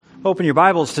Open your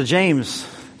Bibles to James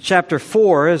chapter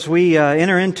 4 as we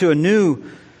enter into a new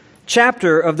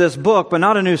chapter of this book, but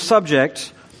not a new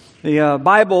subject. The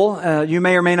Bible, you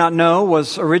may or may not know,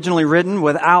 was originally written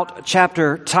without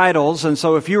chapter titles, and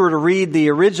so if you were to read the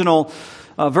original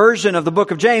version of the book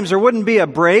of James, there wouldn't be a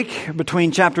break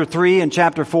between chapter 3 and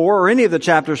chapter 4, or any of the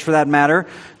chapters for that matter.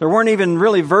 There weren't even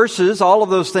really verses. All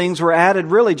of those things were added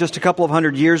really just a couple of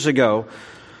hundred years ago.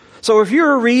 So if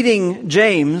you're reading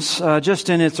James just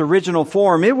in its original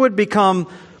form, it would become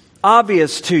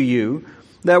obvious to you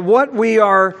that what we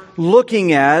are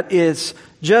looking at is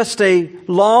just a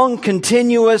long,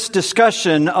 continuous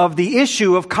discussion of the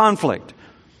issue of conflict.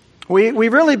 We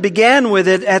really began with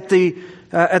it at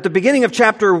the beginning of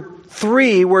chapter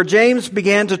 3, where James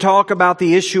began to talk about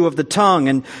the issue of the tongue.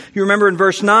 And you remember in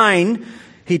verse 9,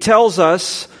 he tells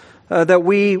us that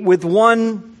we, with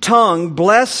one tongue,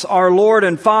 bless our Lord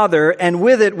and Father, and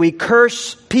with it we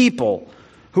curse people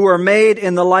who are made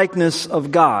in the likeness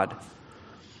of God.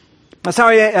 That's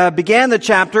how he began the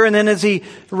chapter, and then as he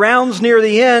rounds near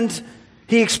the end,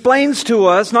 he explains to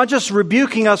us, not just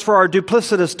rebuking us for our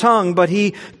duplicitous tongue, but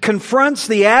he confronts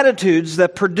the attitudes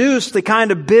that produce the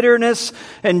kind of bitterness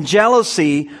and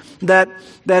jealousy that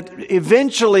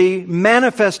eventually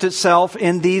manifest itself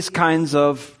in these kinds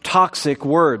of toxic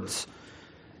words.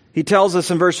 He tells us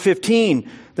in verse 15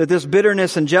 that this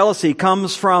bitterness and jealousy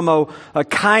comes from a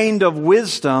kind of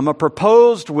wisdom, a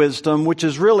proposed wisdom, which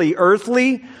is really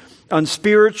earthly,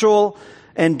 unspiritual,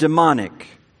 and demonic.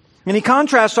 And he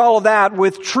contrasts all of that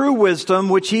with true wisdom,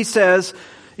 which he says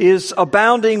is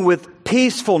abounding with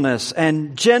peacefulness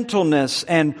and gentleness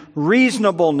and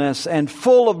reasonableness and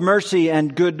full of mercy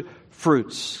and good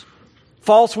fruits.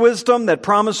 False wisdom that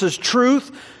promises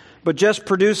truth but just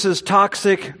produces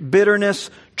toxic bitterness.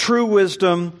 True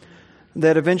wisdom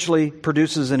that eventually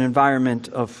produces an environment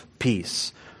of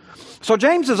peace. So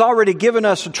James has already given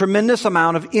us a tremendous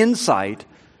amount of insight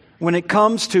when it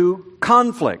comes to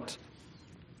conflict.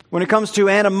 When it comes to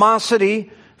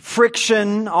animosity,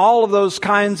 friction, all of those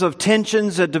kinds of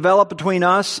tensions that develop between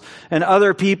us and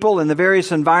other people in the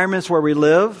various environments where we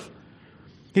live.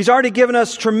 He's already given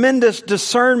us tremendous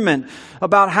discernment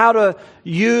about how to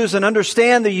use and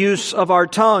understand the use of our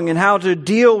tongue and how to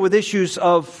deal with issues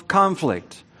of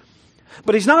conflict.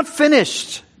 But he's not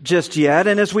finished just yet.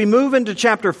 And as we move into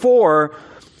chapter 4,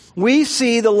 we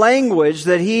see the language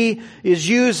that he is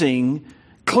using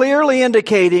clearly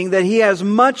indicating that he has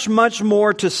much, much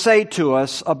more to say to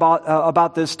us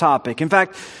about this topic. In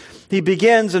fact, he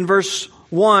begins in verse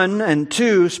 1 and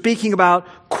 2 speaking about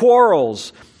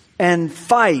quarrels and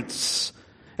fights.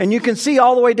 And you can see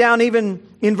all the way down even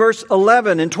in verse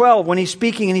 11 and 12 when he's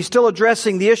speaking, and he's still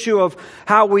addressing the issue of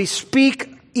how we speak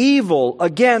evil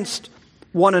against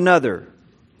one another.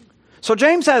 So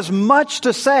James has much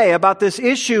to say about this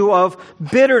issue of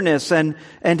bitterness and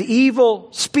evil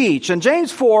speech. And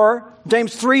James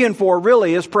 3 and 4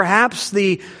 really is perhaps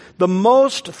the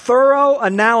most thorough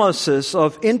analysis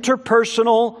of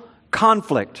interpersonal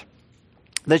conflict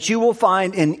that you will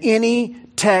find in any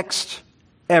text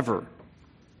ever.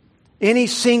 Any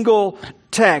single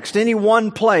text, any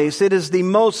one place. It is the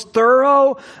most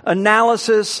thorough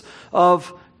analysis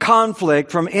of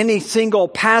conflict from any single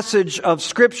passage of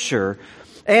Scripture,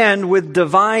 and with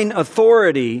divine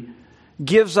authority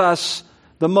gives us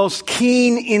the most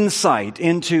keen insight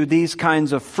into these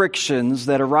kinds of frictions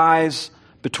that arise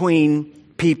between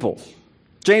people.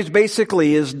 James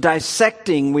basically is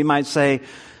dissecting, we might say,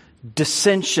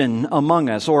 dissension among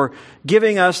us, or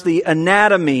giving us the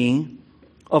anatomy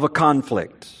of a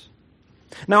conflict.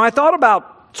 Now, I thought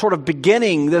about sort of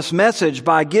beginning this message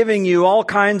by giving you all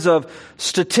kinds of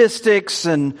statistics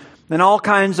and all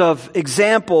kinds of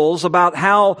examples about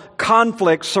how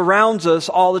conflict surrounds us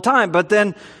all the time. But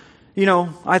then,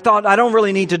 I thought I don't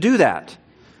really need to do that,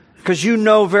 because you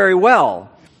know very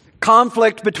well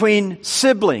conflict between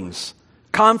siblings,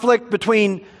 conflict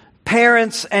between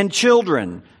parents and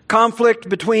children, conflict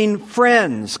between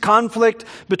friends, conflict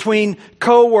between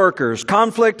co-workers,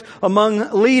 conflict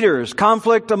among leaders,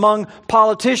 conflict among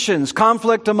politicians,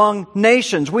 conflict among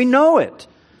nations. We know it.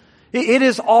 It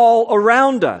is all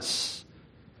around us.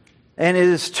 And it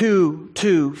is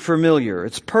too familiar.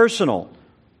 It's personal.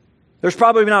 There's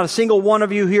probably not a single one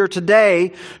of you here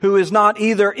today who is not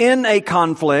either in a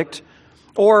conflict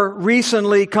or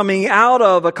recently coming out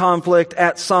of a conflict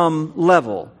at some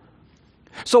level.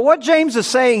 So what James is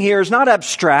saying here is not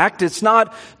abstract. It's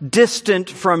not distant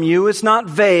from you. It's not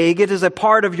vague. It is a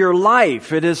part of your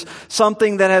life. It is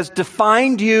something that has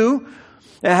defined you.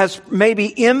 It has maybe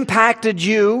impacted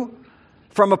you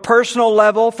from a personal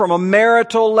level, from a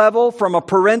marital level, from a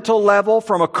parental level,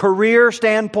 from a career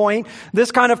standpoint.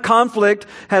 This kind of conflict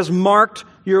has marked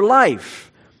your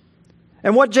life.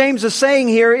 And what James is saying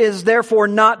here is therefore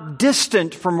not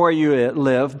distant from where you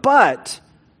live, but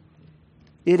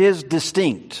it is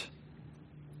distinct.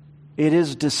 It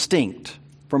is distinct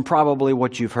from probably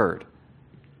what you've heard.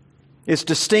 It's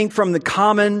distinct from the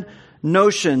common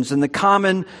notions and the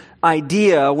common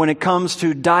idea when it comes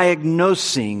to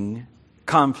diagnosing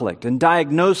conflict and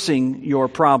diagnosing your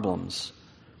problems.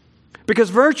 Because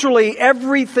virtually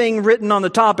everything written on the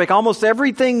topic, almost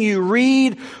everything you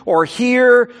read or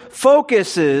hear,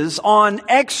 focuses on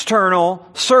external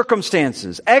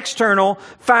circumstances, external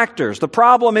factors. The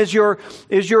problem is your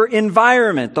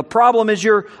environment. The problem is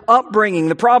your upbringing.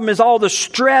 The problem is all the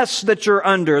stress that you're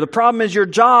under. The problem is your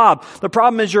job. The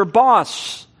problem is your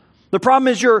boss. The problem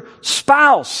is your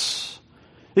spouse.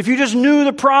 If you just knew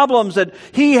the problems that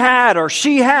he had or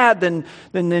she had,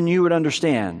 then you would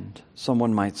understand,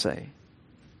 someone might say.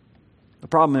 The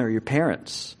problem are your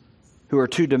parents who are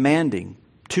too demanding,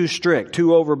 too strict,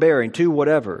 too overbearing, too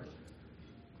whatever.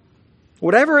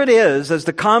 Whatever it is, as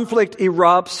the conflict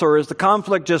erupts or as the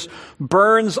conflict just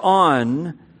burns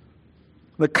on,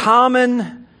 the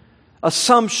common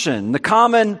assumption, the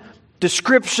common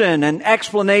description and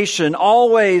explanation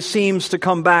always seems to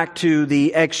come back to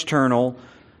the external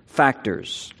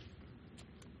factors.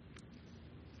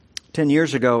 10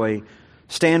 years ago, a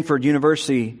Stanford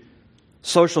University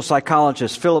social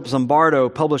psychologist, Philip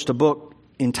Zimbardo, published a book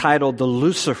entitled The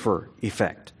Lucifer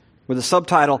Effect, with a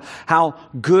subtitle, How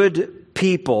Good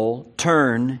People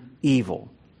Turn Evil.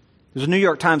 It was a New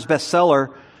York Times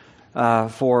bestseller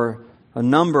for a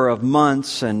number of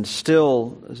months, and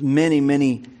still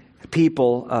many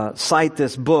people cite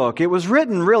this book. It was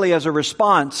written really as a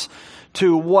response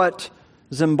to what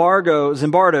Zimbardo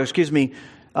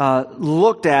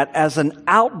looked at as an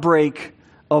outbreak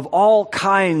of all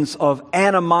kinds of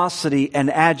animosity and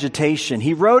agitation.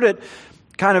 He wrote it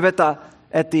kind of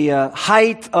at the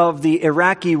height of the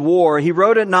Iraqi war. He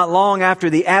wrote it not long after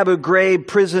the Abu Ghraib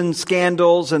prison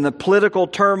scandals and the political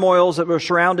turmoils that were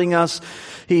surrounding us.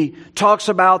 He talks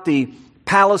about the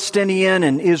Palestinian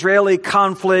and Israeli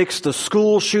conflicts, the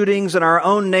school shootings in our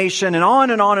own nation, and on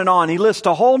and on and on. He lists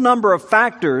a whole number of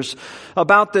factors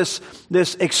about this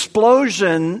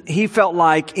explosion, he felt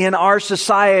like, in our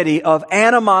society of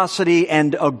animosity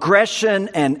and aggression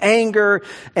and anger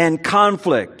and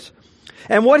conflict.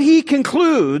 And what he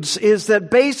concludes is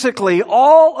that basically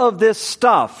all of this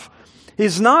stuff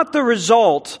is not the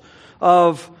result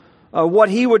of what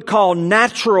he would call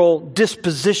natural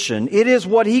disposition. It is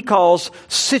what he calls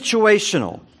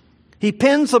situational. He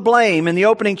pins the blame in the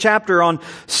opening chapter on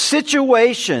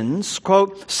situations,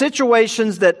 quote,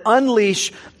 situations that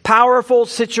unleash powerful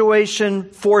situation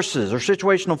forces or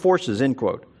situational forces, end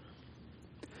quote.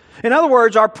 In other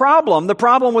words, the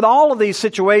problem with all of these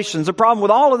situations, the problem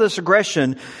with all of this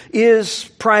aggression is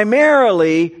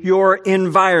primarily your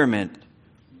environment.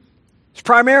 It's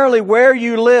primarily where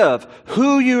you live,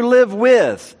 who you live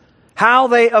with, how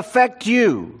they affect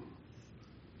you,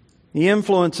 the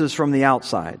influences from the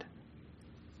outside.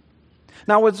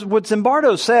 Now, what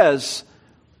Zimbardo says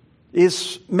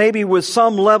is maybe with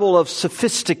some level of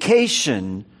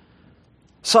sophistication,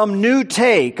 some new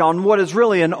take on what is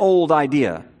really an old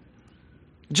idea.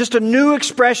 Just a new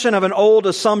expression of an old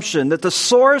assumption that the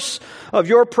source of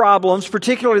your problems,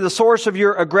 particularly the source of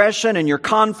your aggression and your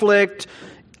conflict,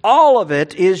 all of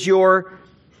it is your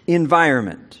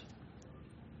environment.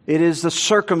 It is the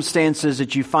circumstances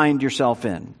that you find yourself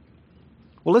in.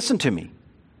 Well, listen to me.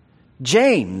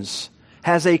 James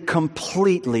has a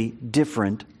completely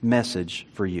different message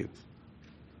for you.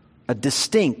 A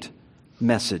distinct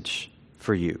message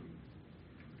for you.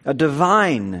 A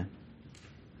divine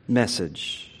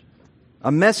message.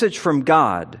 A message from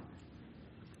God.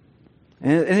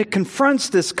 And it confronts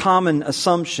this common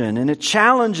assumption, and it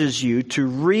challenges you to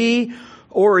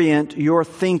reorient your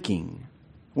thinking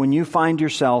when you find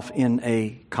yourself in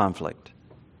a conflict.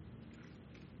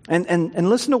 And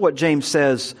listen to what James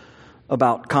says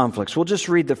about conflicts. We'll just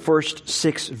read the first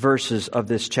 6 verses of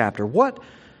this chapter. What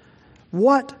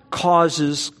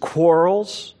causes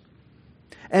quarrels?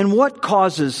 And what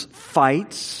causes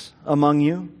fights among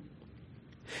you?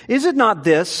 Is it not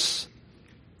this,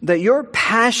 that your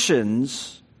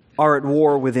passions are at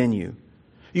war within you?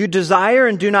 You desire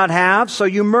and do not have, so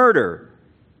you murder.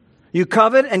 You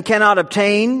covet and cannot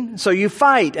obtain, so you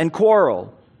fight and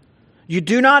quarrel. You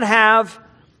do not have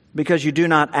because you do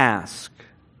not ask.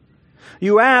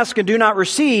 You ask and do not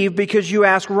receive because you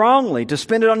ask wrongly to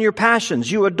spend it on your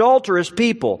passions. You adulterous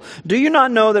people, do you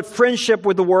not know that friendship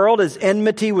with the world is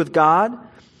enmity with God?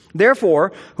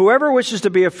 Therefore, whoever wishes to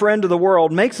be a friend of the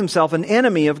world makes himself an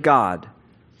enemy of God.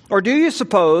 Or do you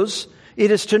suppose it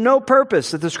is to no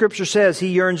purpose that the Scripture says He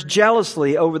yearns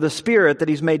jealously over the Spirit that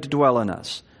He's made to dwell in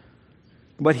us?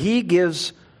 But He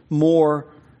gives more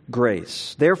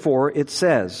grace. Therefore, it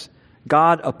says,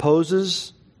 God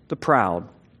opposes the proud,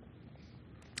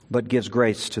 but gives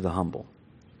grace to the humble.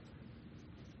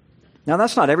 Now,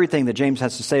 that's not everything that James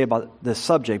has to say about this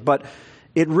subject, but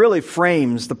it really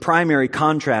frames the primary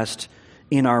contrast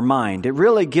in our mind. It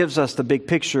really gives us the big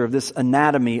picture of this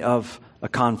anatomy of a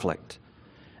conflict.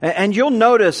 And you'll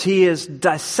notice he is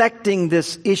dissecting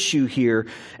this issue here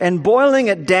and boiling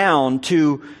it down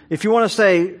to, if you want to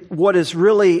say what is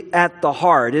really at the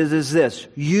heart, is this: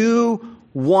 you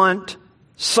want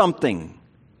something.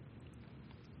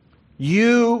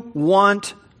 You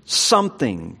want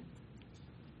something.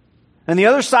 And the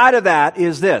other side of that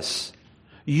is this: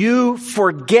 you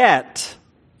forget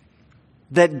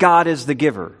that God is the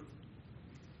giver.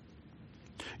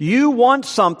 You want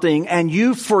something and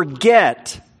you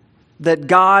forget that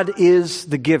God is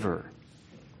the giver.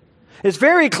 It's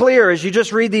very clear as you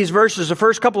just read these verses, the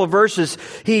first couple of verses,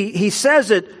 he says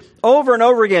it over and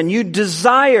over again. You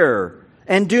desire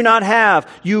and do not have.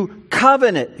 You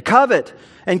covet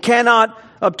and cannot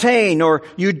obtain, or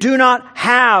you do not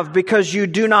have because you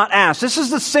do not ask. This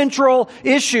is the central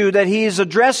issue that he's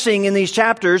addressing in these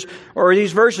chapters or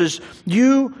these verses.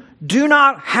 You do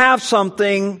not have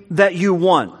something that you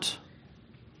want.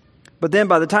 But then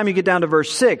by the time you get down to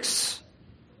verse 6,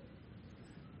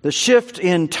 the shift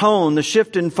in tone, the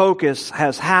shift in focus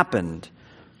has happened.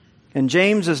 And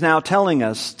James is now telling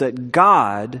us that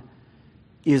God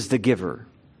is the giver.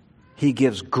 He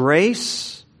gives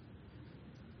grace,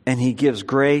 and He gives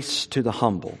grace to the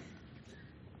humble.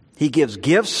 He gives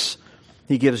gifts.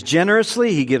 He gives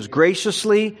generously. He gives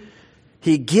graciously.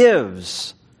 He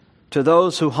gives to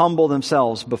those who humble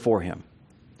themselves before Him.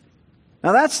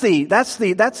 Now that's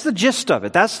the gist of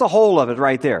it. That's the whole of it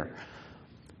right there.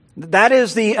 That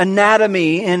is the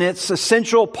anatomy in its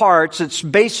essential parts, its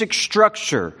basic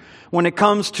structure when it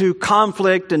comes to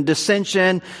conflict and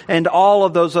dissension and all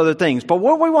of those other things. But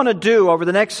what we want to do over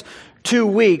the next 2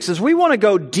 weeks is we want to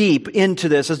go deep into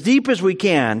this, as deep as we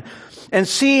can, and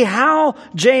see how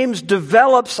James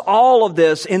develops all of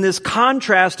this in this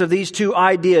contrast of these two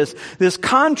ideas, this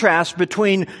contrast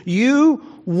between you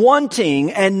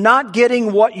wanting and not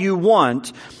getting what you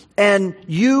want, and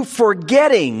you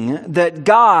forgetting that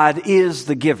God is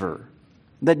the giver,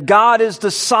 that God is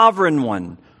the sovereign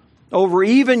one over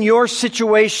even your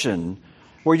situation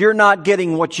where you're not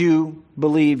getting what you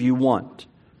believe you want.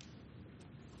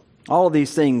 All of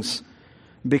these things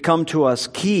become to us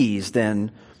keys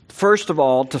then, first of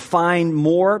all, to find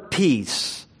more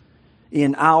peace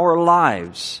in our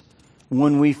lives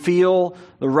when we feel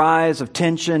the rise of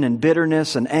tension and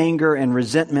bitterness and anger and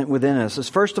resentment within us. It's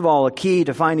first of all a key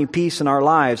to finding peace in our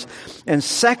lives. And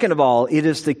second of all, it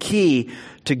is the key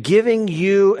to giving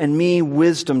you and me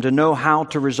wisdom to know how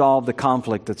to resolve the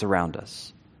conflict that's around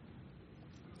us.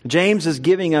 James is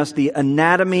giving us the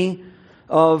anatomy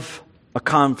of a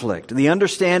conflict, the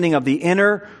understanding of the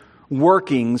inner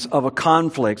workings of a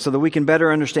conflict so that we can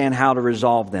better understand how to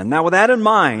resolve them. Now, with that in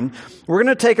mind, we're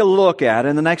going to take a look at,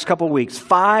 in the next couple of weeks,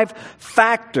 5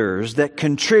 factors that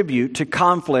contribute to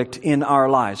conflict in our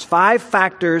lives. 5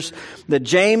 factors that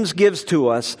James gives to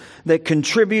us that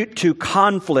contribute to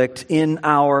conflict in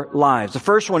our lives. The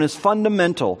first one is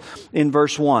fundamental in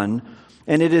verse 1,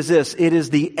 and it is this: it is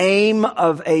the aim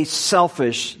of a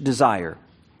selfish desire.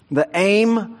 The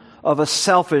aim of a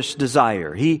selfish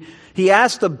desire. He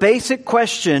asked the basic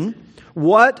question,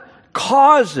 what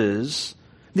causes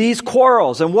these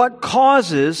quarrels and what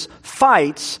causes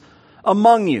fights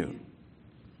among you?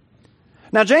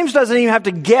 Now, James doesn't even have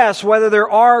to guess whether there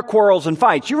are quarrels and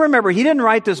fights. You remember, he didn't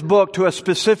write this book to a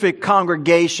specific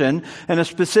congregation and a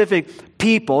specific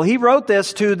people. He wrote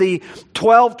this to the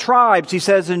 12 tribes, he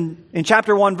says in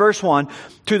chapter 1, verse 1,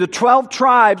 to the 12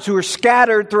 tribes who are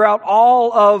scattered throughout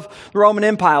all of the Roman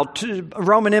Empire,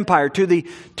 to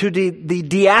the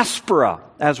diaspora,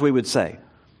 as we would say.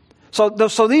 So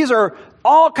these are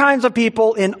all kinds of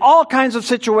people in all kinds of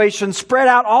situations spread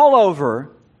out all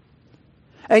over.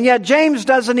 And yet James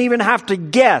doesn't even have to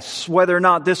guess whether or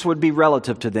not this would be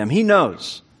relative to them. He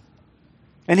knows.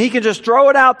 And he can just throw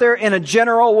it out there in a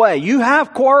general way. You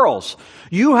have quarrels.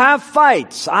 You have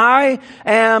fights. I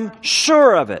am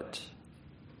sure of it.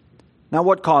 Now,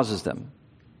 what causes them?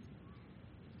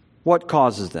 What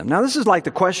causes them? Now, this is like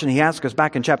the question he asked us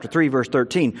back in chapter 3, verse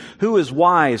 13. Who is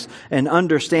wise and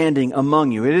understanding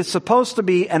among you? It is supposed to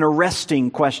be an arresting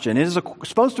question. It is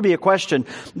supposed to be a question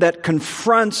that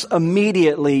confronts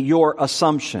immediately your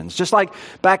assumptions. Just like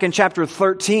back in chapter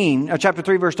 3,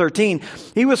 verse 13,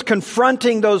 he was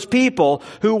confronting those people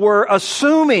who were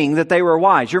assuming that they were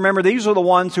wise. You remember, these are the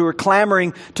ones who were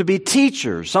clamoring to be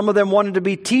teachers. Some of them wanted to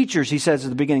be teachers, he says at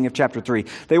the beginning of chapter 3.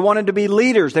 They wanted to be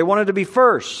leaders. They wanted to be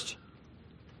first.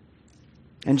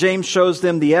 And James shows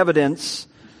them the evidence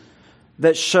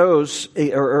that shows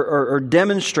or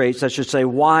demonstrates, I should say,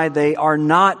 why they are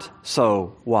not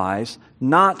so wise,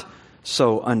 not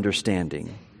so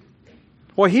understanding.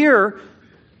 Well, here,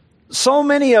 so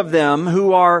many of them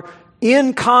who are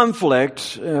in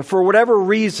conflict for whatever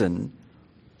reason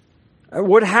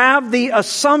would have the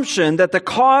assumption that the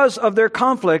cause of their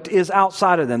conflict is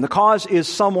outside of them. The cause is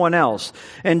someone else.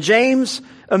 And James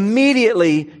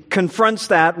immediately confronts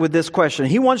that with this question.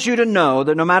 He wants you to know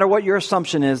that no matter what your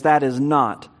assumption is, that is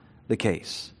not the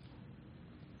case.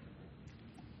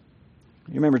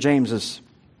 You remember James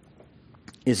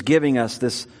is giving us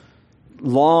this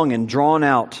long and drawn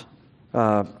out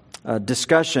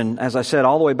discussion, as I said,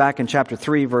 all the way back in chapter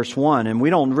 3, verse 1, and we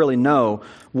don't really know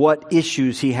what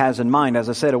issues he has in mind. As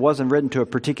I said, it wasn't written to a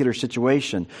particular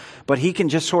situation, but he can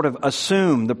just sort of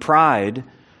assume the pride,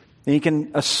 and he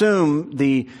can assume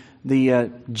the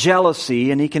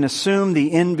jealousy, and he can assume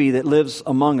the envy that lives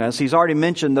among us. He's already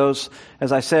mentioned those,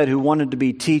 as I said, who wanted to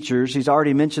be teachers. He's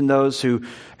already mentioned those who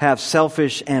have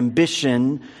selfish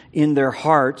ambition in their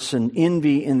hearts and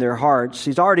envy in their hearts.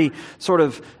 He's already sort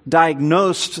of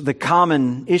diagnosed the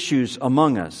common issues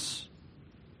among us.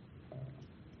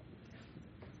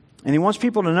 And he wants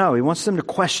people to know, he wants them to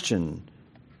question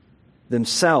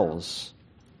themselves.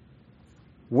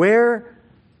 Where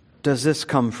does this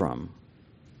come from?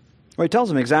 Well, he tells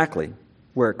them exactly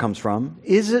where it comes from.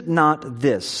 Is it not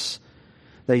this,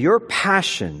 that your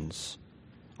passions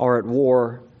are at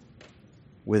war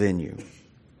within you?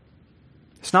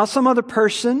 It's not some other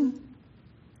person.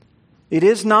 It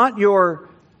is not your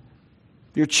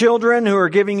children who are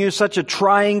giving you such a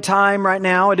trying time right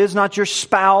now. It is not your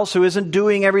spouse who isn't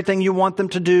doing everything you want them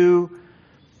to do.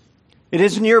 It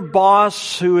isn't your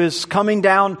boss who is coming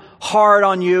down hard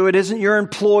on you. It isn't your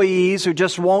employees who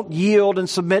just won't yield and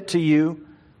submit to you.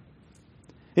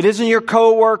 It isn't your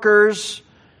coworkers.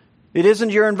 It isn't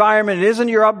your environment. It isn't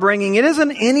your upbringing. It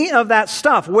isn't any of that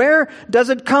stuff. Where does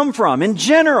it come from? In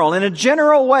general, in a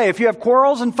general way, if you have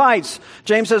quarrels and fights,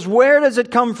 James says, where does it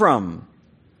come from?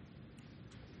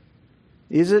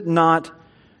 Is it not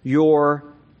your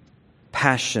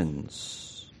passions?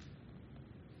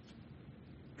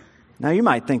 Now, you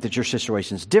might think that your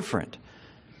situation is different.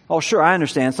 Oh, sure, I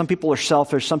understand. Some people are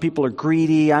selfish. Some people are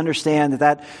greedy. I understand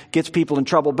that gets people in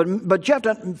trouble. But you have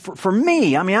to, for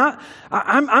me, I mean,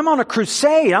 I'm on a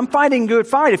crusade. I'm fighting a good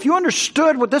fight. If you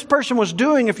understood what this person was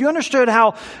doing, if you understood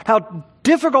how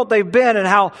difficult they've been and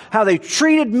how they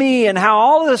treated me and how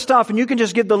all of this stuff, and you can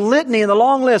just give the litany and the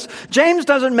long list. James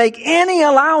doesn't make any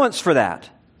allowance for that.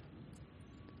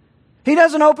 He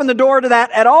doesn't open the door to that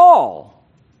at all.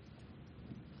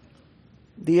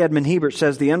 D. Edmund Hebert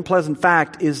says, the unpleasant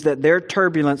fact is that their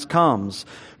turbulence comes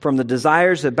from the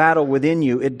desires that battle within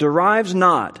you. It derives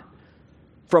not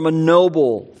from a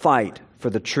noble fight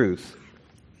for the truth,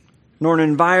 nor an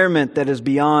environment that is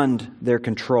beyond their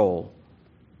control,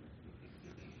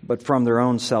 but from their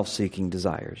own self-seeking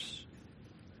desires.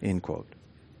 End quote.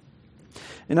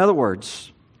 In other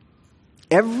words,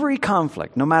 every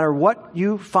conflict, no matter what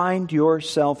you find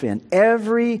yourself in,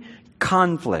 every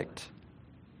conflict,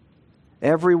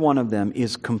 every one of them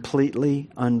is completely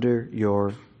under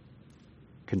your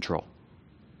control.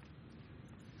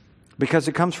 Because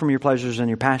it comes from your pleasures and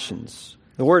your passions.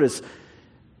 The word is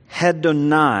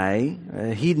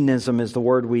hedonai. Hedonism is the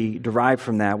word we derive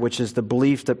from that, which is the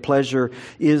belief that pleasure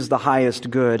is the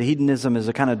highest good. Hedonism is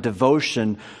a kind of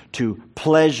devotion to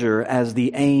pleasure as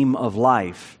the aim of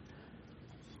life.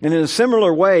 And in a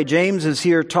similar way, James is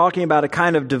here talking about a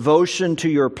kind of devotion to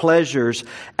your pleasures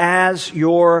as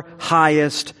your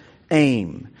highest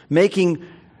aim. Making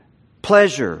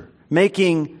pleasure,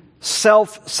 making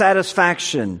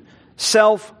self-satisfaction,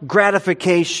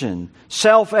 self-gratification,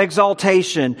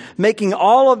 self-exaltation, making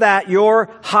all of that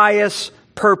your highest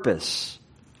purpose.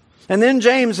 And then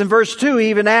James in verse 2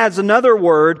 even adds another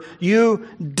word, you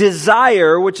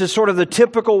desire, which is sort of the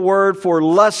typical word for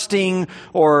lusting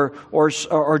or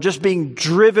just being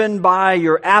driven by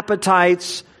your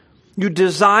appetites. You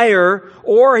desire,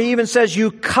 or he even says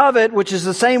you covet, which is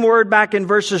the same word back in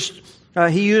verses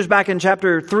he used back in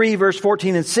chapter 3, verse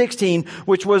 14 and 16,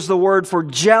 which was the word for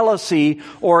jealousy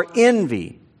or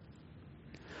envy.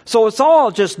 So it's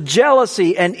all just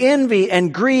jealousy and envy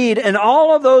and greed, and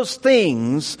all of those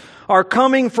things are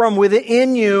coming from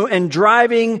within you and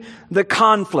driving the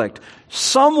conflict.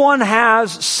 Someone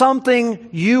has something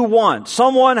you want.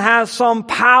 Someone has some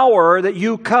power that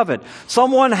you covet.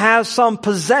 Someone has some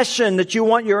possession that you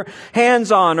want your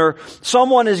hands on, or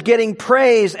someone is getting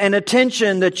praise and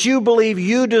attention that you believe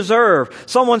you deserve.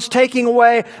 Someone's taking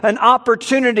away an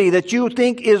opportunity that you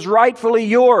think is rightfully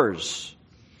yours.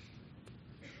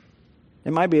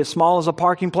 It might be as small as a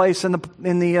parking place in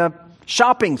the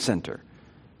shopping center.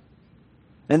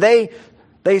 And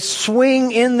they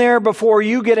swing in there before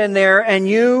you get in there, and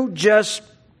you just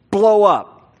blow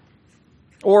up.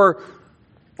 Or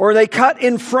they cut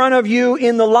in front of you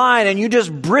in the line, and you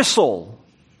just bristle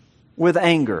with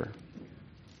anger.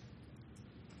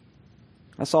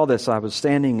 I saw this. I was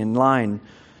standing in line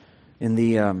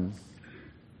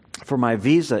for my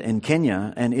visa in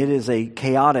Kenya, and it is a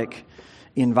chaotic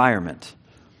environment.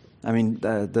 I mean,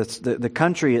 the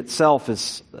country itself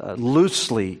is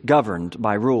loosely governed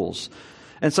by rules.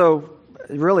 And so,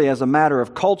 really, as a matter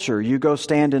of culture, you go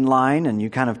stand in line and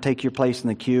you kind of take your place in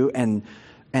the queue, and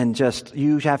just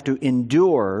you have to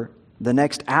endure the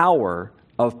next hour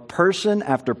of person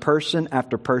after person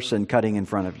after person cutting in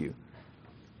front of you.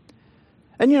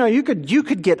 And you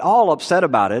could get all upset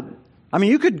about it. I mean,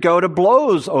 you could go to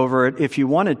blows over it if you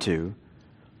wanted to.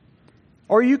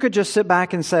 Or you could just sit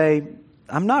back and say,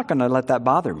 I'm not going to let that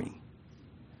bother me.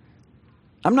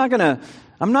 I'm not going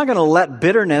to let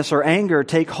bitterness or anger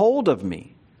take hold of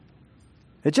me.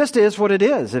 It just is what it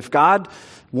is. If God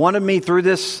wanted me through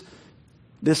this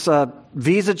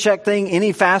visa check thing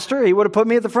any faster, He would have put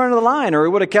me at the front of the line, or He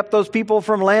would have kept those people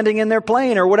from landing in their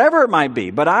plane, or whatever it might be.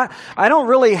 But I don't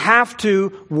really have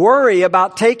to worry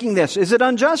about taking this. Is it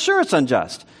unjust? Sure, it's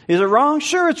unjust. Is it wrong?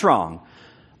 Sure, it's wrong.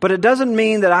 But it doesn't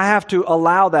mean that I have to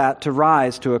allow that to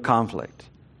rise to a conflict.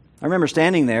 I remember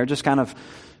standing there just kind of,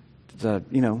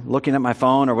 looking at my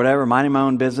phone or whatever, minding my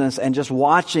own business, and just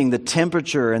watching the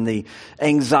temperature and the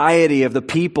anxiety of the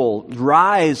people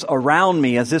rise around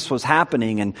me as this was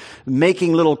happening, and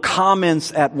making little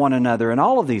comments at one another and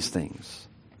all of these things.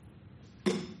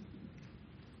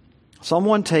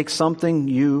 Someone takes something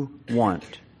you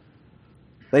want.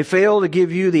 They fail to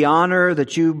give you the honor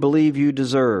that you believe you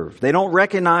deserve. They don't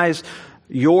recognize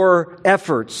your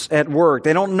efforts at work.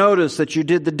 They don't notice that you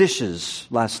did the dishes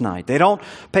last night. They don't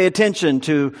pay attention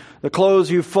to the clothes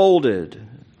you folded.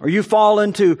 Or you fall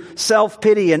into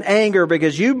self-pity and anger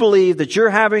because you believe that you're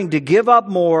having to give up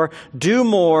more, do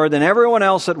more than everyone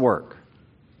else at work.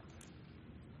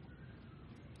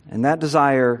 And that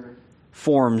desire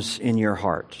forms in your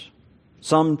heart.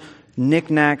 Some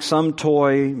knick-knack, some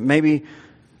toy, maybe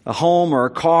a home or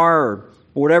a car or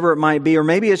whatever it might be, or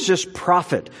maybe it's just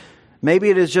profit.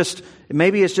 Maybe it's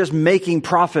just making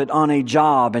profit on a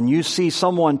job, and you see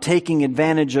someone taking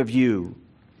advantage of you,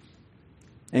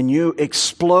 and you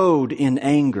explode in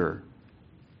anger.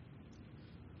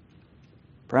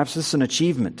 Perhaps this is an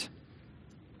achievement,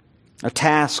 a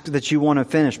task that you want to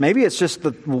finish. Maybe it's just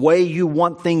the way you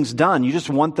want things done. You just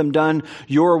want them done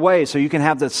your way, so you can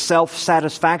have the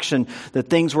self-satisfaction that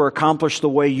things were accomplished the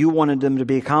way you wanted them to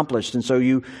be accomplished. And so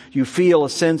you feel a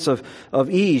sense of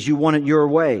ease. You want it your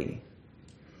way.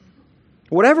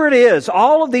 Whatever it is,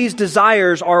 all of these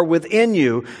desires are within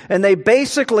you, and they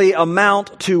basically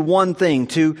amount to one thing,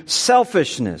 to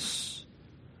selfishness.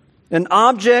 An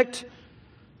object,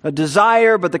 a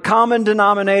desire, but the common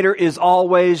denominator is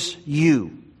always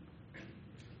you.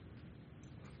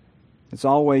 It's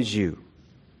always you.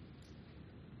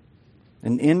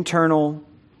 An internal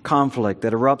conflict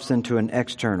that erupts into an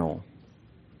external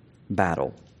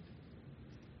battle.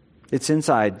 It's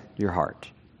inside your heart.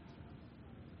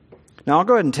 Now, I'll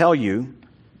go ahead and tell you,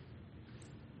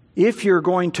 if you're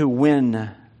going to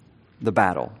win the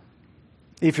battle,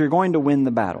 you're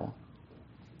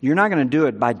not going to do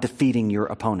it by defeating your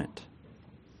opponent.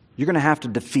 You're going to have to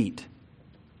defeat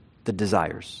the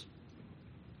desires.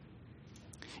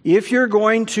 If you're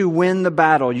going to win the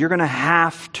battle, you're going to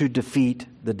have to defeat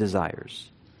the desires.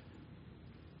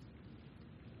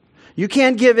 You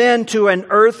can't give in to an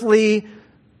earthly,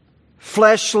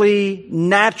 fleshly,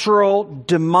 natural,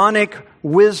 demonic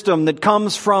wisdom that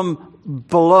comes from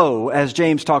below, as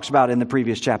James talks about in the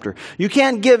previous chapter. You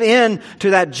can't give in to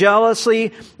that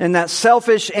jealousy and that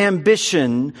selfish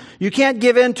ambition. You can't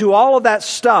give in to all of that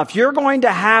stuff. You're going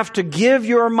to have to give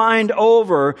your mind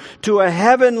over to a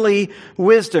heavenly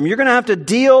wisdom. You're going to have to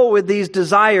deal with these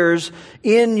desires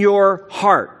in your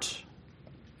heart.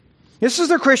 This is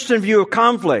the Christian view of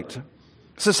conflict.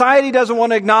 Society doesn't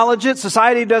want to acknowledge it.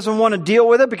 Society doesn't want to deal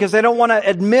with it because they don't want to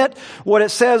admit what it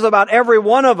says about every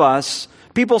one of us.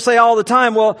 People say all the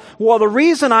time, well, the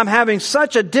reason I'm having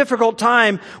such a difficult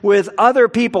time with other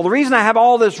people, the reason I have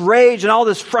all this rage and all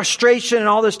this frustration and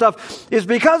all this stuff is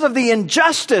because of the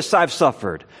injustice I've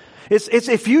suffered. It's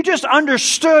if you just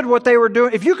understood what they were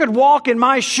doing, if you could walk in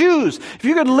my shoes, if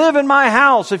you could live in my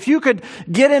house, if you could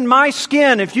get in my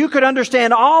skin, if you could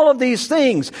understand all of these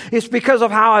things, it's because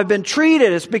of how I've been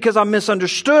treated, it's because I'm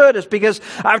misunderstood, it's because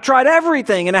I've tried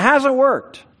everything and it hasn't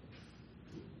worked.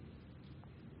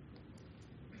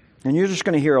 And you're just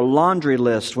going to hear a laundry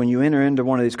list when you enter into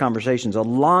one of these conversations, a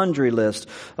laundry list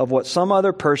of what some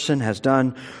other person has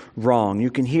done wrong.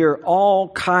 You can hear all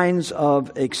kinds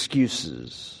of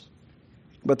excuses.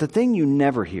 But the thing you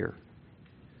never hear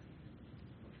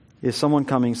is someone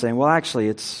coming saying, well, actually,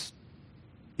 it's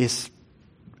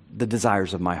the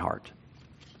desires of my heart.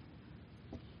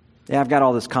 Yeah, I've got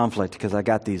all this conflict because I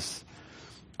got these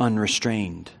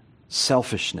unrestrained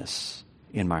selfishness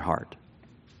in my heart.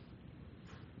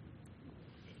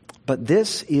 But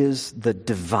this is the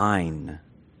divine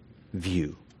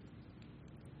view.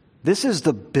 This is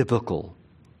the biblical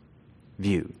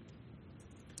view.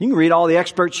 You can read all the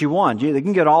experts you want. They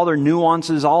can get all their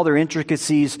nuances, all their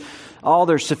intricacies, all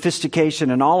their sophistication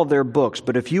in all of their books.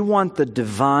 But if you want the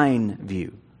divine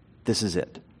view, this is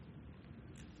it.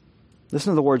 Listen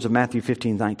to the words of Matthew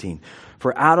 15:19.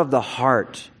 For out of the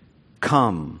heart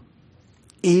come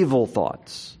evil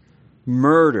thoughts,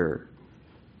 murder,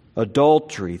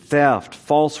 adultery, theft,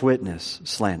 false witness,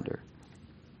 slander.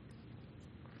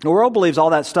 The world believes all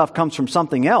that stuff comes from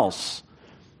something else.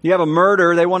 You have a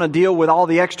murder, they want to deal with all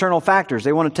the external factors.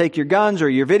 They want to take your guns or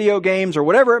your video games or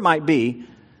whatever it might be.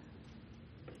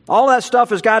 All that stuff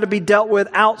has got to be dealt with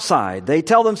outside. They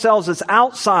tell themselves it's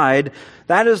outside.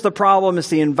 That is the problem. It's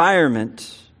the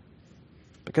environment.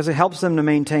 Because it helps them to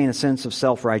maintain a sense of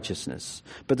self-righteousness.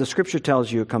 But the Scripture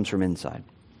tells you it comes from inside.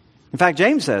 In fact,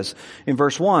 James says in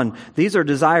verse 1, these are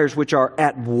desires which are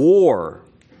at war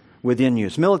within you.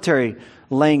 It's military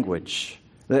language.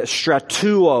 The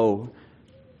stratuo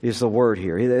is the word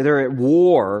here. They're at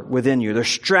war within you. They're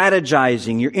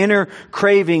strategizing. Your inner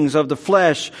cravings of the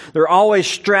flesh, they're always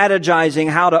strategizing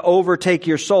how to overtake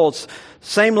your soul. It's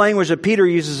same language that Peter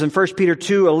uses in 1 Peter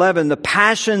 2:11, the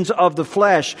passions of the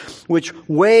flesh which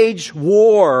wage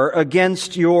war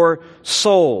against your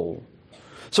soul.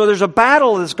 So there's a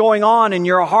battle that's going on in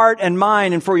your heart and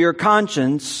mind and for your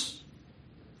conscience.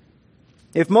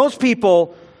 If most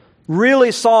people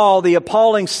really saw the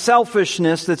appalling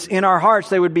selfishness that's in our hearts,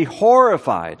 they would be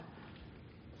horrified.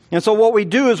 And so what we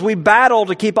do is we battle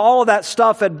to keep all of that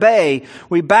stuff at bay.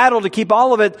 We battle to keep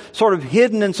all of it sort of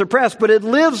hidden and suppressed, but it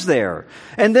lives there.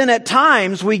 And then at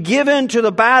times we give in to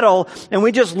the battle and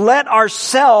we just let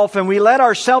ourself and we let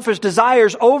our selfish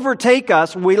desires overtake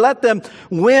us. We let them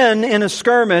win in a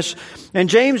skirmish. And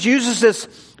James uses this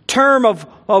term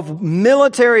of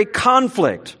military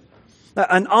conflict,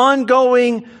 an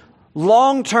ongoing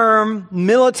long-term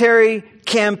military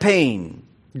campaign,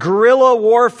 guerrilla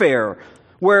warfare,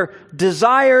 where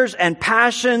desires and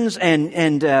passions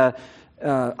and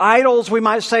idols, we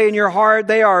might say, in your heart,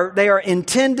 they are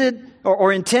intended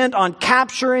or intent on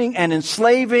capturing and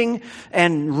enslaving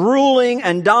and ruling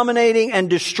and dominating and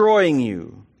destroying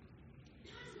you.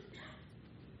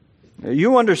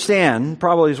 You understand,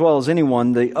 probably as well as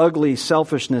anyone, the ugly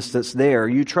selfishness that's there.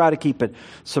 You try to keep it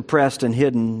suppressed and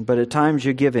hidden, but at times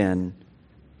you give in.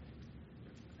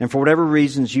 And for whatever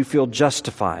reasons, you feel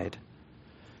justified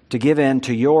to give in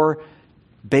to your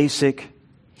basic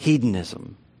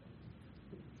hedonism.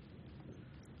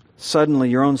 Suddenly,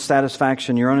 your own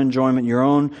satisfaction, your own enjoyment, your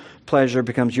own pleasure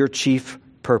becomes your chief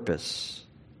purpose.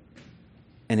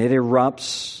 And it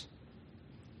erupts,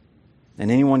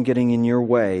 and anyone getting in your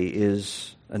way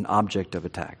is an object of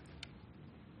attack.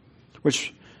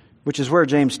 Which is where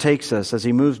James takes us as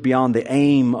he moves beyond the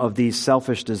aim of these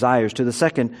selfish desires to the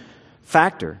second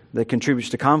factor that contributes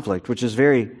to conflict, which is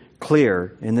very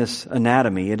clear in this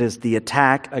anatomy. It is the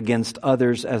attack against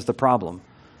others as the problem.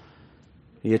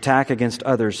 The attack against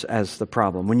others as the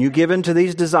problem. When you give in to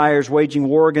these desires, waging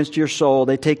war against your soul,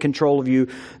 they take control of you.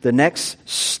 The next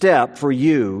step for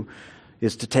you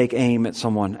is to take aim at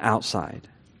someone outside.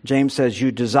 James says,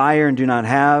 you desire and do not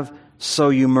have, so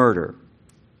you murder.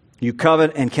 You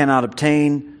covet and cannot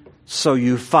obtain, so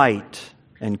you fight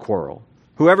and quarrel.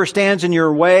 Whoever stands in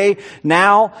your way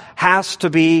now has to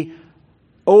be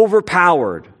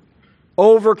overpowered,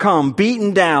 overcome,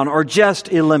 beaten down, or just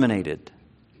eliminated.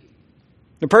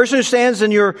 The person who stands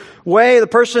in your way, the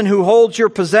person who holds your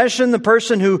possession, the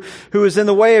person who is in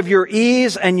the way of your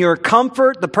ease and your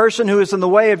comfort, the person who is in the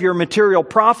way of your material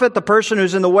profit, the person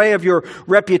who's in the way of your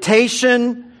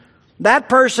reputation, that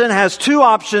person has two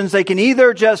options. They can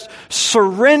either just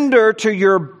surrender to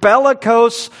your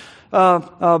bellicose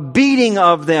beating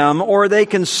of them, or they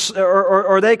can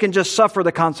just suffer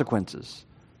the consequences.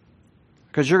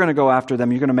 Because you're going to go after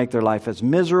them. You're going to make their life as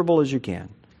miserable as you can.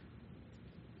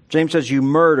 James says you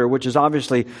murder, which is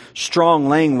obviously strong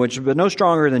language, but no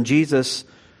stronger than Jesus.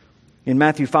 In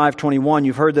Matthew 5:21,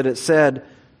 you've heard that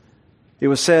it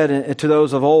was said to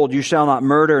those of old, you shall not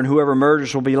murder, and whoever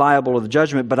murders will be liable to the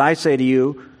judgment. But I say to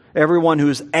you, everyone who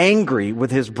is angry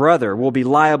with his brother will be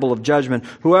liable of judgment.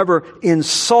 Whoever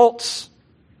insults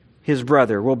his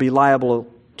brother will be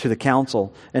liable to the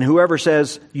council. And whoever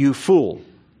says, you fool,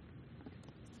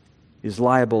 is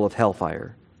liable of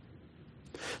hellfire.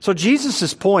 So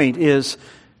Jesus' point is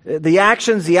the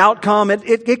actions, the outcome,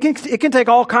 it can take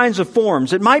all kinds of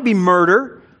forms. It might be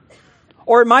murder,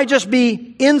 or it might just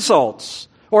be insults,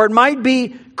 or it might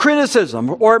be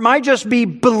criticism, or it might just be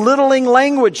belittling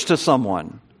language to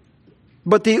someone.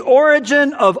 But the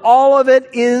origin of all of it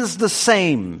is the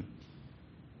same.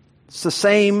 It's the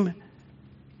same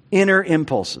inner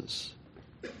impulses.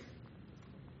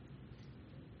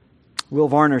 Will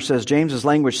Varner says, James's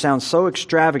language sounds so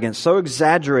extravagant, so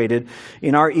exaggerated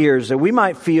in our ears that we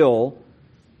might feel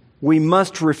we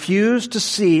must refuse to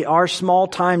see our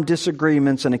small-time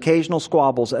disagreements and occasional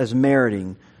squabbles as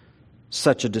meriting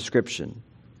such a description.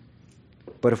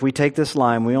 But if we take this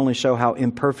line, we only show how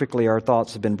imperfectly our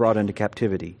thoughts have been brought into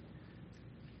captivity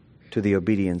to the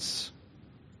obedience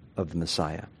of the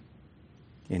Messiah.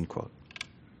 End quote.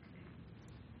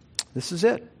 This is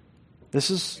it. This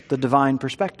is the divine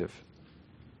perspective.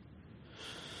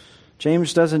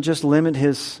 James doesn't just limit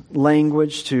his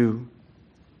language to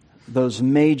those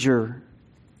major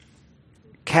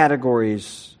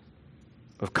categories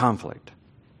of conflict.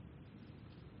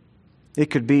 It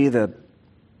could be the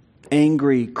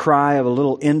angry cry of a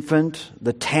little infant,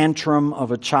 the tantrum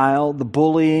of a child, the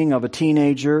bullying of a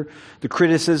teenager, the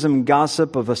criticism and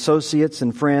gossip of associates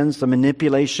and friends, the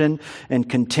manipulation and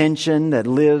contention that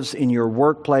lives in your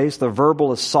workplace, the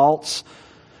verbal assaults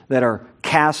that are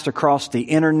cast across the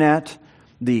internet,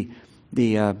 the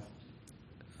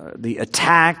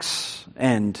attacks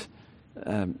and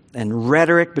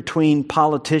rhetoric between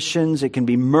politicians. It can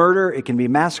be murder, it can be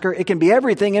massacre, it can be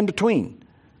everything in between.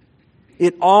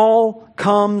 It all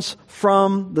comes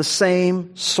from the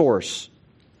same source.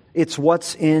 It's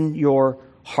what's in your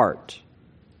heart.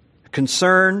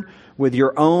 Concern with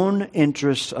your own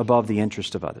interests above the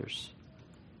interest of others.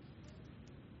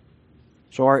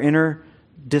 So our inner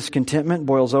discontentment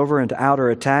boils over into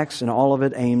outer attacks, and all of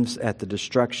it aims at the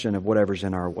destruction of whatever's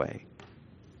in our way.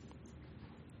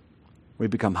 We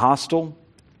become hostile.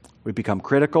 We become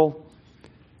critical.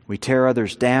 We tear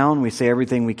others down. We say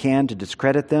everything we can to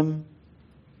discredit them.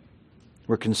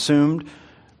 We're consumed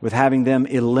with having them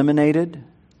eliminated.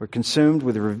 We're consumed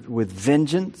with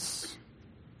vengeance.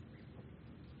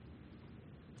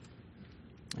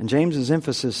 And James's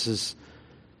emphasis is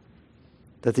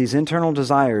that these internal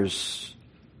desires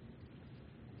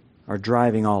are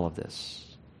driving all of this.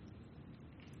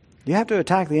 You have to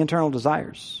attack the internal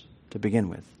desires to begin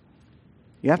with.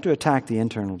 You have to attack the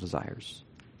internal desires.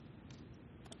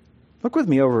 Look with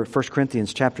me over at 1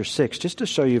 Corinthians chapter 6, just to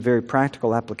show you a very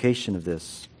practical application of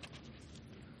this.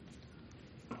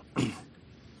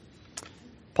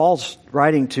 Paul's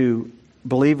writing to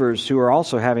believers who are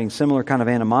also having similar kind of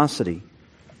animosity.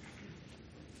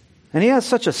 And he has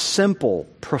such a simple,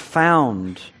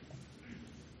 profound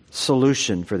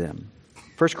solution for them.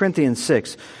 1 Corinthians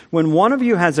 6, when one of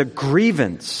you has a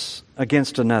grievance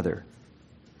against another,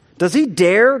 does he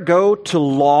dare go to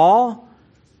law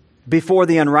before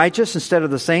the unrighteous instead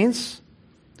of the saints?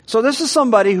 So this is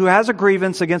somebody who has a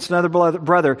grievance against another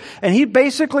brother, and he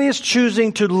basically is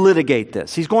choosing to litigate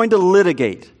this. He's going to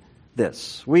litigate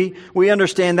this. We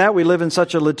understand that. We live in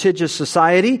such a litigious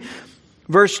society.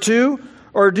 Verse 2,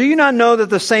 or do you not know that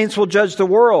the saints will judge the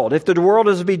world? If the world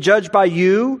is to be judged by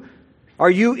you,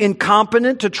 are you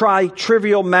incompetent to try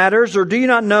trivial matters? Or do you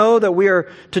not know that we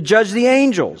are to judge the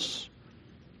angels?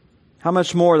 How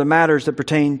much more the matters that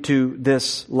pertain to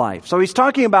this life? So he's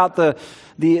talking about the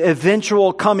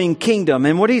eventual coming kingdom.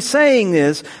 And what he's saying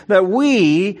is that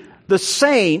we, the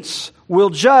saints, will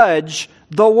judge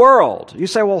the world. You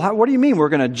say, well, what do you mean we're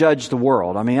going to judge the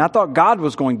world? I mean, I thought God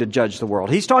was going to judge the world.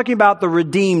 He's talking about the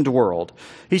redeemed world.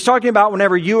 He's talking about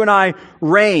whenever you and I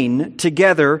reign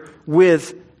together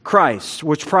with Christ,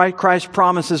 which Christ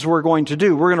promises we're going to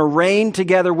do. We're going to reign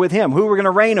together with Him. Who we're going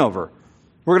to reign over?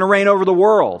 We're going to reign over the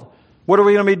world. What are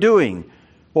we going to be doing?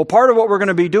 Well, part of what we're going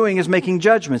to be doing is making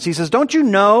judgments. He says, don't you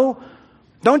know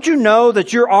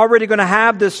that you're already going to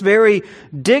have this very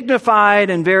dignified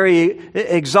and very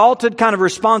exalted kind of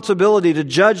responsibility to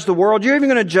judge the world? You're even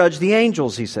going to judge the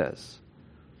angels, he says.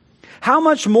 How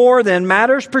much more then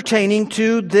matters pertaining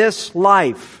to this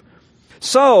life?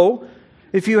 So,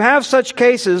 if you have such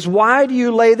cases, why do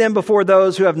you lay them before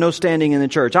those who have no standing in the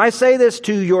church? I say this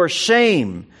to your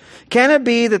shame. Can it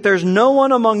be that there's no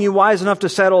one among you wise enough to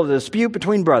settle a dispute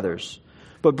between brothers?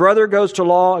 But brother goes to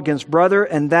law against brother,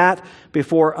 and that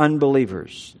before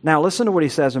unbelievers. Now listen to what he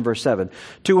says in verse 7.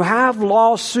 To have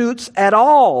lawsuits at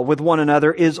all with one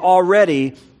another is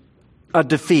already a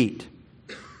defeat.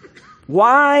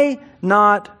 Why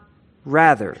not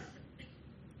rather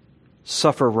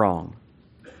suffer wrong?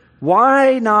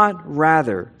 Why not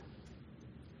rather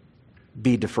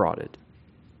be defrauded?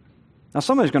 Now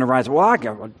somebody's going to rise,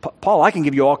 Paul, I can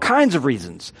give you all kinds of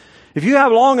reasons. If you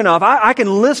have long enough, I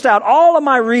can list out all of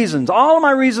my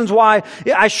reasons why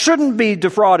I shouldn't be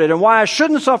defrauded and why I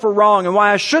shouldn't suffer wrong and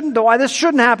why this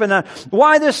shouldn't happen,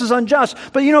 why this is unjust.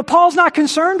 But Paul's not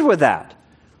concerned with that.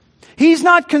 He's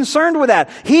not concerned with that.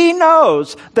 He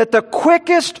knows that the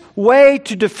quickest way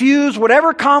to diffuse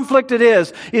whatever conflict it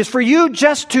is for you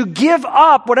just to give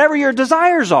up whatever your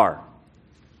desires are.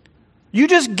 You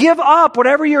just give up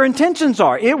whatever your intentions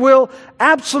are. It will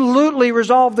absolutely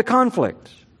resolve the conflict.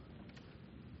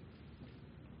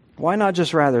 Why not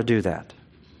just rather do that?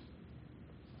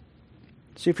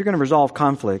 See, if you're going to resolve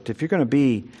conflict, if you're going to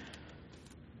be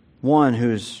one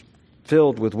who's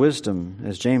filled with wisdom,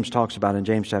 as James talks about in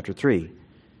James chapter 3,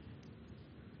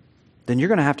 then you're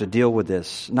going to have to deal with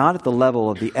this, not at the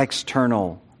level of the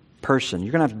external person.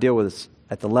 You're going to have to deal with this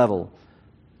at the level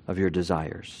of your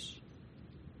desires.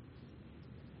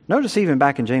 Notice even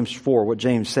back in James 4 what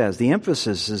James says. The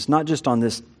emphasis is not just on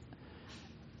this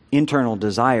internal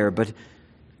desire, but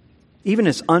even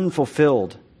its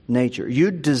unfulfilled nature.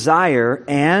 You desire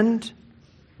and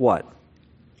what?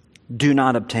 Do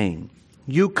not obtain.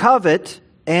 You covet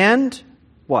and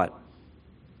what?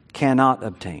 Cannot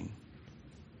obtain.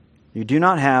 You do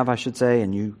not have, I should say,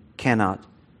 and you cannot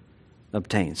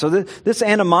obtain. So this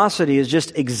animosity is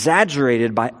just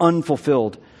exaggerated by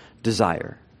unfulfilled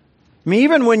desire. I mean,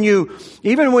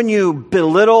 even when you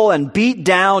belittle and beat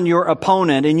down your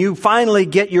opponent and you finally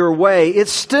get your way, it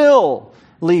still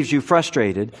leaves you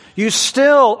frustrated. You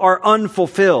still are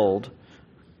unfulfilled.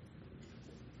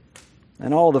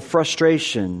 And all the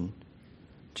frustration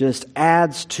just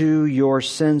adds to your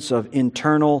sense of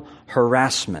internal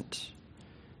harassment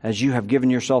as you have given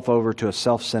yourself over to a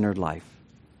self-centered life.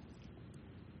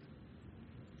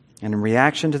 And in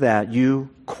reaction to that, you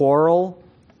quarrel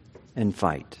and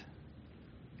fight.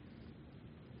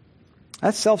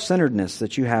 That self-centeredness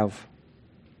that you have,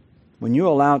 when you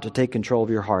allow it to take control of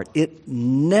your heart, it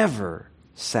never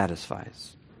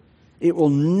satisfies. It will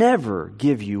never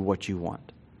give you what you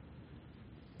want.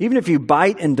 Even if you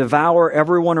bite and devour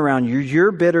everyone around you,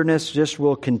 your bitterness just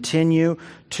will continue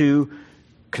to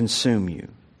consume you.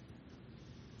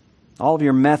 All of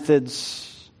your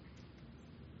methods,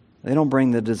 they don't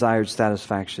bring the desired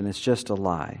satisfaction. It's just a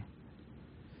lie.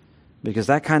 Because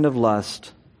that kind of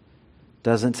lust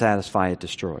doesn't satisfy, it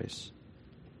destroys.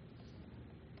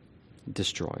 It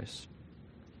destroys.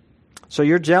 So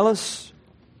you're jealous,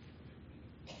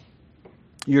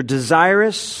 you're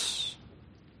desirous,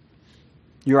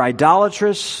 you're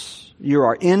idolatrous, you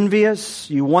are envious,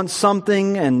 you want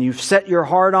something and you've set your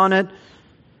heart on it,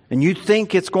 and you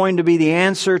think it's going to be the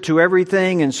answer to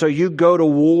everything, and so you go to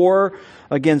war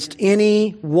against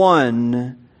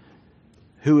anyone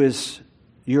who is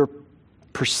your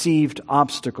perceived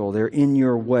obstacle. They're in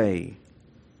your way.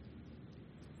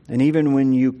 And even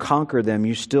when you conquer them,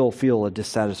 you still feel a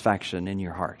dissatisfaction in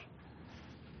your heart.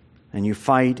 And you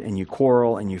fight and you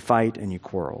quarrel and you fight and you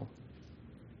quarrel.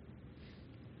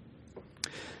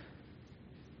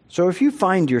 So if you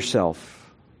find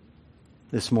yourself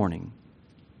this morning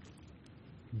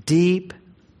deep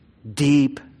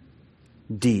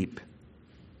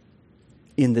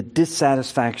in the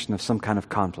dissatisfaction of some kind of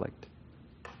conflict,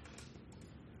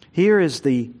 here is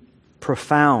the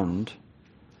profound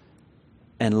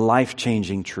and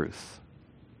life-changing truth.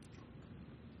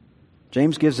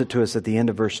 James gives it to us at the end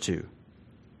of verse 2.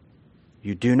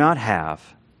 You do not have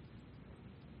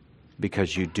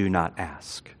because you do not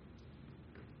ask.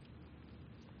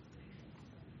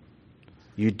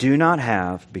 You do not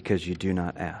have because you do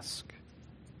not ask.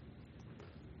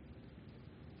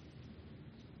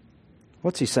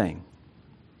 What's he saying?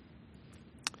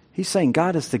 He's saying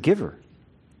God is the giver.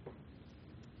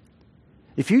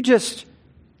 If you just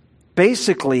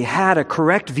basically had a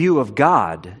correct view of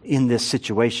God in this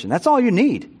situation. That's all you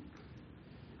need.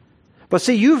 But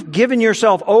see, you've given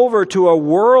yourself over to a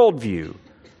worldview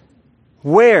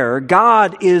where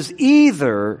God is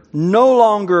either no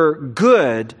longer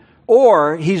good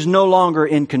or He's no longer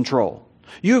in control.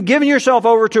 You've given yourself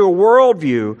over to a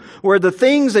worldview where the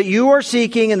things that you are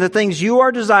seeking and the things you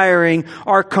are desiring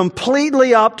are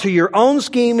completely up to your own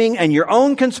scheming and your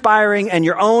own conspiring and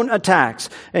your own attacks.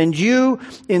 And you,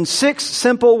 in 6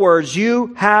 simple words,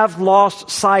 you have lost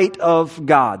sight of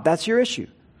God. That's your issue.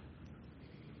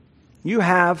 You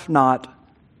have not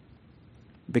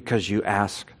because you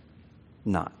ask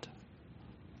not.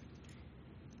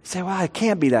 You say, well, it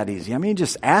can't be that easy. I mean,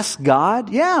 just ask God?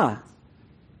 Yeah.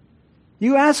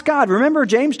 You ask God. Remember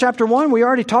James chapter 1? We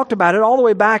already talked about it all the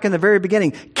way back in the very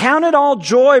beginning. Count it all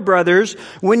joy, brothers,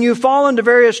 when you fall into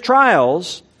various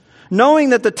trials,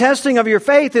 knowing that the testing of your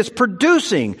faith is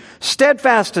producing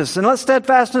steadfastness. And let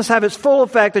steadfastness have its full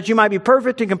effect, that you might be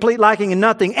perfect and complete, lacking in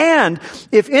nothing. And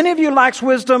if any of you lacks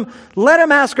wisdom, let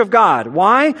him ask of God.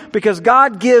 Why? Because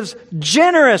God gives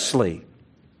generously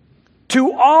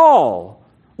to all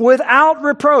without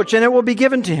reproach, and it will be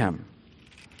given to him.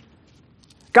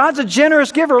 God's a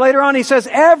generous giver. Later on he says,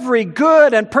 every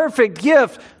good and perfect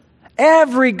gift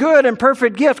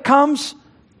comes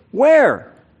where?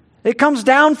 It comes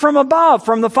down from above,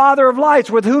 from the Father of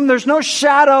lights, with whom there's no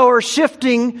shadow or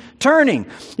shifting, turning.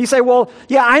 You say, well,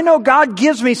 yeah, I know God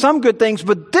gives me some good things,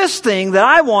 but this thing that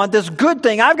I want, this good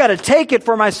thing, I've got to take it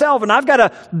for myself, and I've got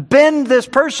to bend this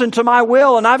person to my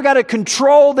will, and I've got to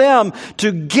control them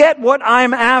to get what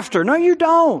I'm after. No, you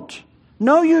don't.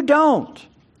 No, you don't.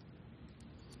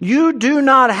 You do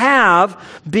not have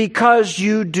because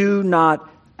you do not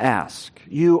ask.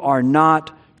 You are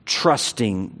not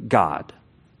trusting God.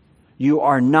 You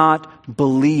are not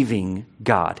believing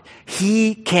God.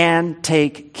 He can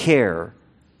take care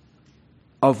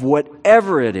of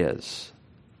whatever it is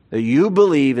that you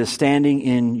believe is standing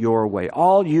in your way.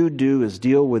 All you do is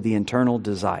deal with the internal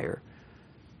desire.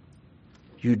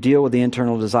 You deal with the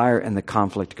internal desire and the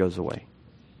conflict goes away.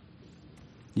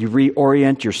 You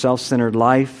reorient your self-centered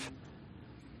life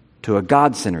to a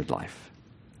God-centered life.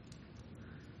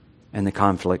 And the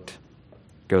conflict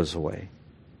goes away.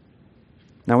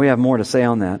 Now we have more to say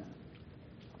on that.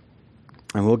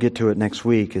 And we'll get to it next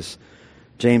week as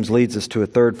James leads us to a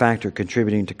third factor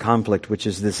contributing to conflict, which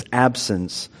is this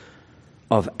absence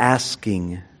of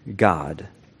asking God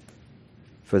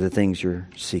for the things you're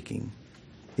seeking.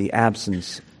 The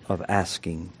absence of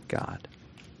asking God.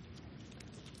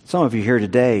 Some of you here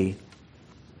today,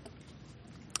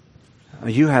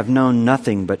 you have known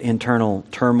nothing but internal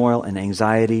turmoil and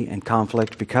anxiety and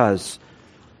conflict because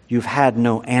you've had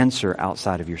no answer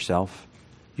outside of yourself.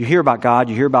 You hear about God,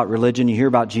 you hear about religion, you hear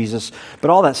about Jesus, but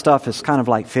all that stuff is kind of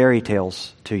like fairy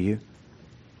tales to you.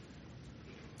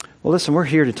 Well, listen, we're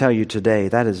here to tell you today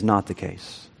that is not the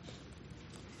case.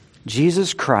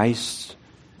 Jesus Christ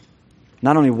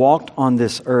not only walked on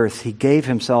this earth, He gave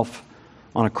Himself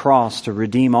on a cross to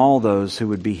redeem all those who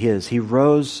would be His. He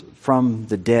rose from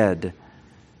the dead.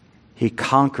 He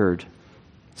conquered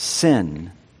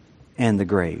sin and the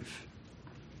grave.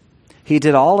 He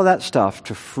did all of that stuff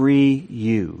to free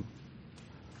you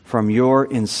from your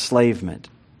enslavement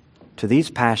to these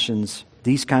passions,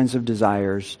 these kinds of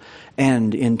desires,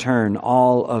 and in turn,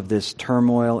 all of this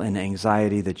turmoil and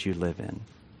anxiety that you live in.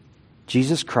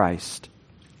 Jesus Christ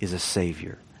is a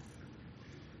Savior.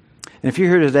 And if you're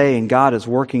here today and God is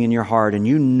working in your heart and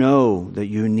you know that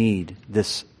you need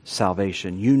this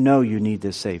salvation, you know you need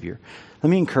this Savior, let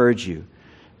me encourage you,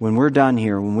 when we're done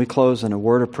here, when we close in a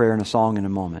word of prayer and a song in a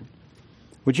moment,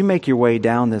 would you make your way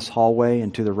down this hallway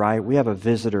and to the right? We have a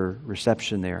visitor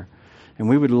reception there. And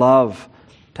we would love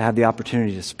to have the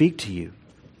opportunity to speak to you,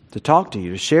 to talk to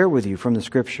you, to share with you from the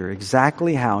Scripture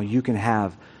exactly how you can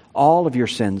have all of your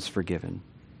sins forgiven,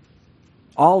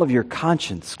 all of your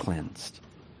conscience cleansed,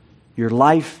 your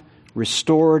life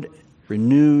restored,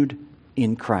 renewed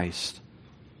in Christ,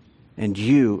 and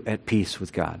you at peace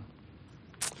with God.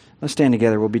 Let's stand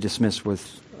together. We'll be dismissed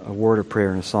with a word of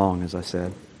prayer and a song, as I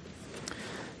said.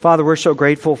 Father, we're so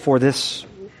grateful for this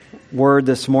word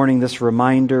this morning, this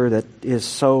reminder that is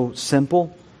so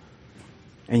simple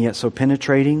and yet so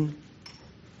penetrating,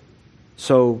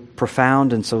 so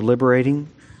profound and so liberating.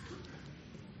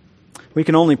 We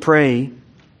can only pray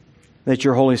that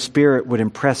your Holy Spirit would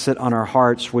impress it on our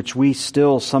hearts, which we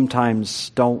still sometimes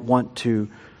don't want to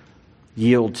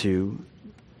yield to.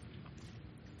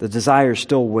 The desires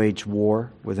still wage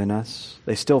war within us.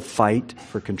 They still fight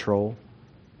for control.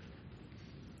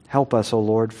 Help us, O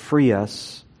Lord. Free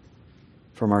us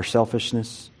from our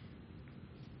selfishness.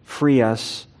 Free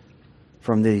us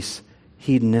from these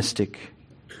hedonistic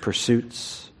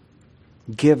pursuits.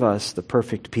 Give us the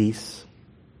perfect peace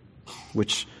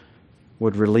which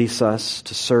would release us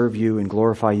to serve you and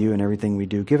glorify you in everything we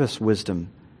do. Give us wisdom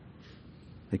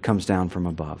that comes down from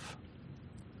above,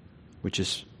 which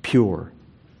is pure,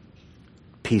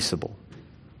 peaceable,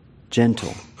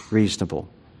 gentle, reasonable,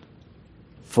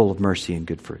 full of mercy and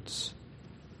good fruits.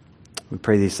 We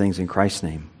pray these things in Christ's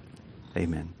name.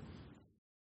 Amen.